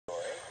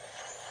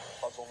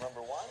puzzle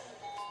number 1.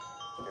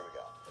 Here we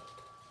go.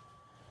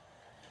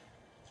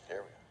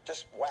 Here we go.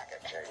 Just whack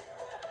it. There you go.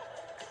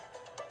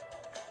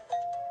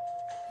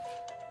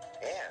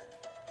 And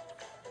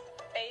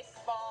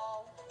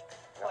baseball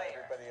player. now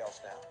everybody else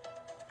now.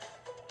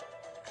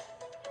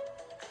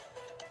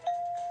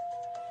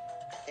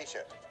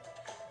 Keisha.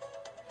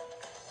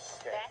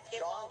 Okay.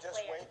 Basketball Sean,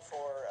 just player. wait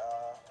for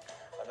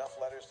enough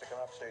letters to come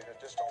up so you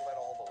just don't let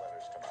all the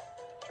letters come up.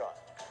 Sean.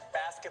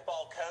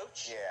 Basketball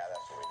coach. Yeah,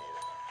 that's what we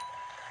needed.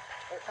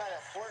 They're kind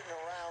of flirting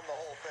around the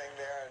whole thing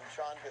there, and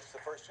Sean gets the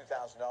first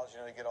 $2,000.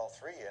 You know, you get all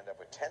 3, you end up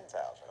with $10,000.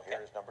 Okay.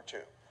 Here's number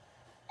 2.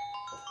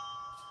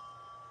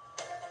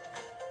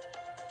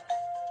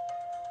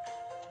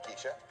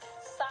 Keisha.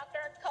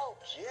 Soccer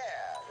coach. Yeah,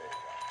 there you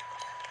go.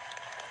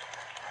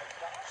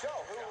 So,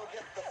 who will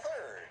get the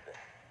 3rd?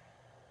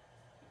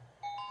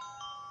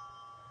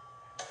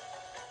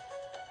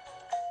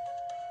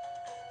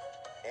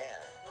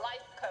 And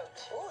Life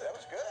coach. oh, that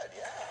was good.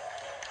 Yeah.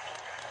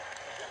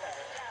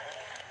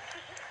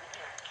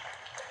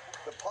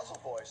 The puzzle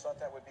boys thought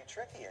that would be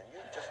tricky, and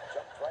you just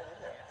jumped right in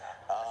there.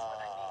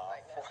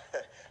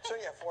 So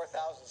yeah,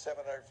 $4,750.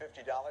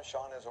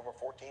 Sean has over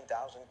 14,000.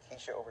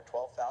 Keisha over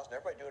 12,000.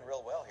 Everybody doing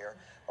real well here.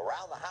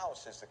 Around the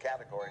house is the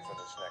category for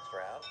this next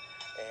round,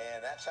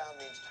 and that sound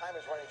means time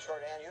is running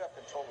short. And you have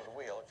control of the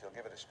wheel. If you'll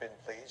give it a spin,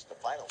 please. The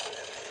final spin.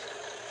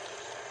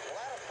 We'll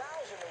add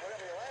 1,000 to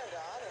whatever you land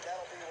on, and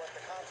that'll be what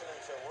the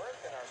consonants are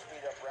worth in our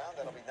speed up round.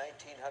 That'll be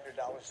 $1,900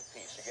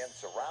 apiece. Again,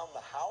 it's around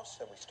the house,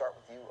 and we start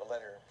with you. A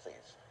letter,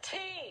 please.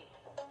 T.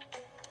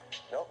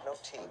 Nope, no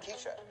T.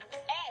 Keisha.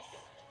 S.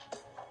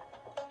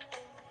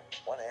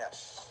 1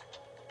 S.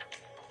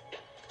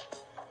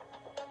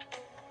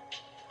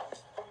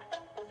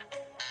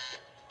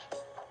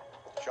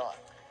 Sean.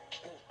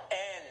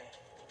 N.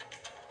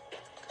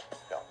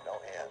 No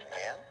N.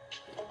 Ann.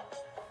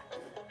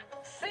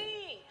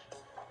 C.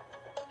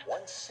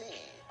 1 C.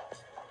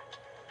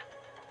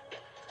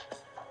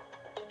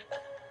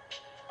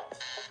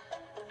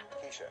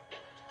 Keisha.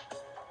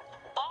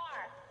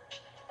 R.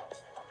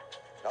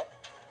 Nope.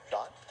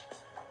 Sean.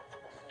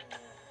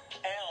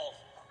 L.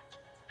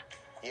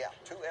 Yeah,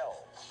 2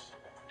 L's.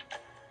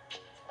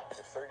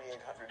 You're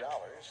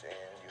 $3,800,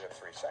 and you have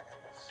 3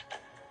 seconds.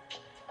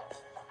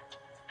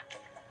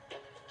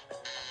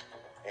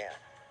 And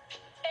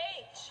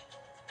H.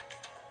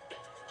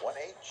 1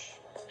 H.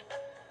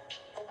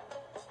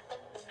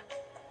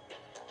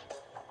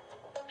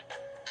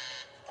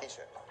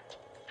 Keisha.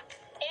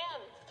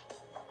 M.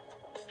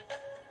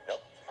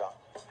 Nope. Sean.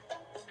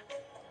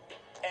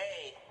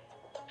 A.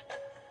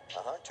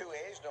 2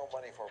 A's, no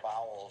money for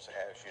vowels,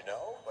 as you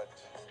know, but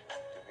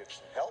you get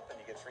some help, and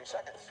you get 3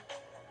 seconds.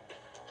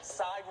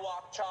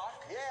 Sidewalk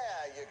chalk.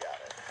 Yeah, you got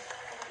it.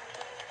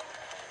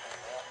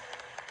 Well,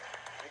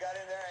 you got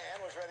in there.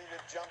 Ann was ready to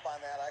jump on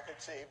that, I could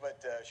see,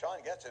 but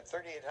Sean gets it,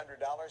 $3,800,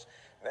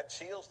 and that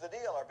seals the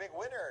deal. Our big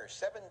winner,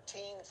 $17,850.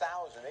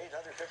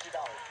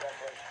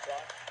 Congratulations, Sean.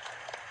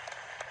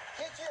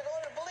 Kids, you're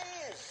going to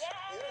Belize. Yay!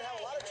 You didn't have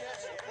a lot of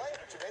chances to play,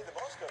 but you made the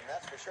most of them,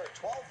 that's for sure.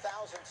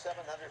 $12,751.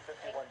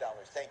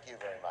 Thank you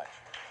very much.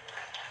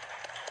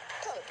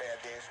 It's not a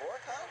bad day's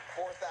work, huh?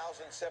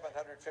 $4,750.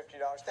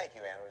 Thank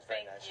you, Ann. It was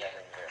very Thank nice you.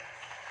 having you here.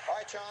 All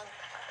right, Sean.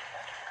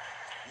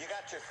 You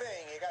got your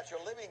thing, you got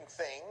your living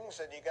things,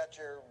 and you got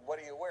your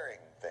what are you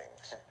wearing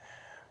things.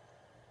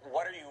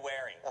 What are you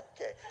wearing?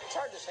 Okay. It's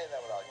hard to say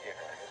that without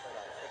giggling, isn't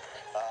it?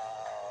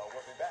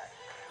 We'll be back.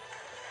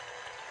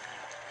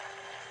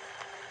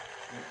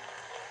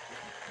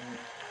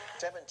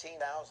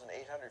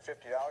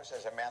 $17,850.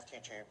 As a math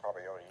teacher, you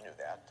probably already knew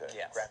that.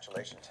 Yes.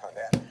 Congratulations on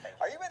that.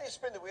 Are you ready to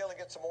spin the wheel and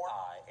get some more?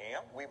 I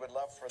am. We would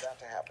love for that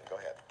to happen. Go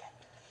ahead.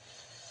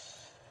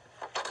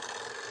 Round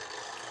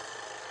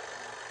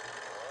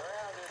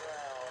and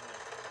round.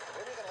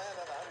 Maybe you can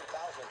land on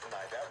 100,000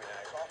 tonight. That would be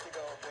nice. Off you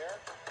go there.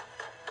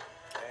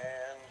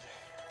 And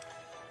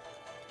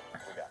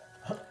we got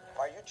it.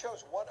 All right, you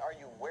chose what are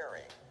you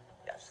wearing?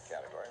 Yes.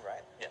 Category,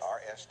 right? Yes.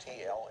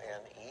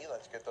 RSTLNE.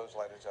 Let's get those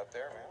letters up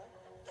there, man.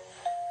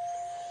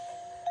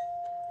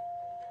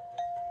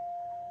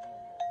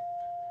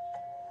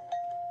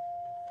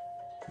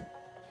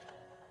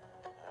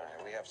 All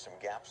right, we have some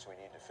gaps we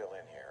need to fill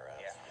in here.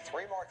 Yeah.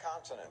 3 more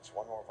consonants,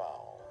 1 more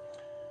vowel.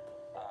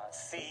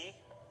 C.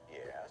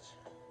 Yes.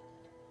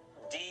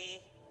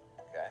 D.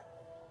 Okay.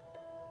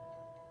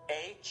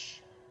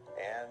 H.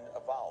 And a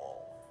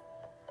vowel.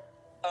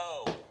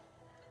 O.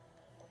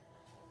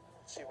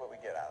 Let's see what we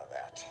get out of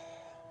that.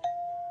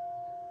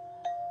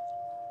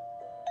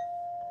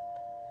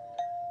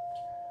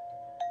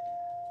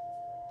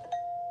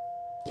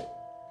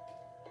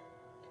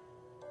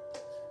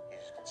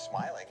 He's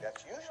smiling.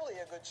 That's usually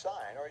a good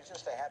sign, or he's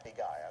just a happy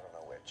guy. I don't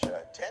know which.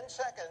 10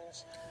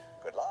 seconds.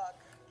 Good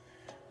luck.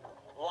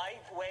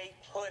 Lightweight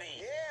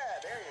hoodie.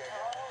 Yeah, there you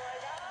go. Oh my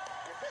God.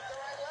 You picked the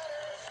right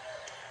letters.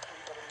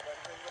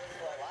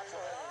 Lots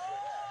of letters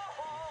with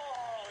that.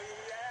 Oh,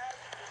 yes.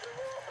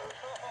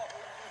 Oh,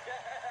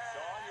 yes.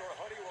 Sean, your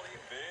hoodie will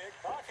need big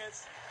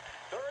pockets.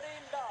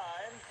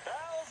 $39,000.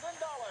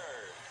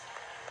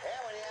 And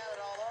when you add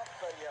it all up,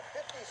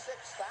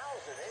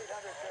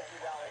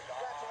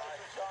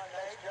 Congratulations, Sean.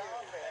 Nice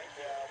job.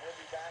 And we'll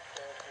be back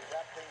to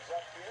wrap things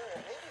up here,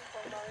 and maybe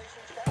from our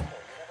nation's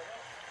capital. You never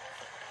know.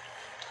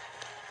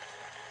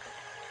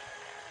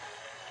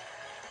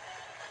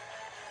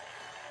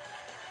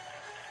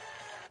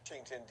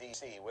 Washington,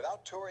 D.C.,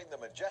 without touring the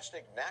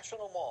majestic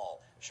National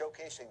Mall,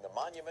 showcasing the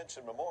monuments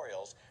and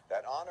memorials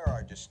that honor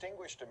our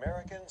distinguished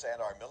Americans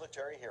and our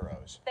military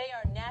heroes. They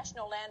are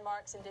national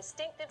landmarks and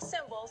distinctive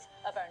symbols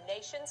of our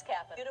nation's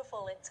capital.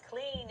 Beautiful, it's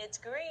clean, it's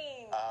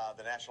green.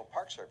 The National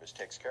Park Service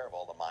takes care of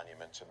all the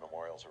monuments and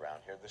memorials around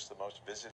here. This is the most visited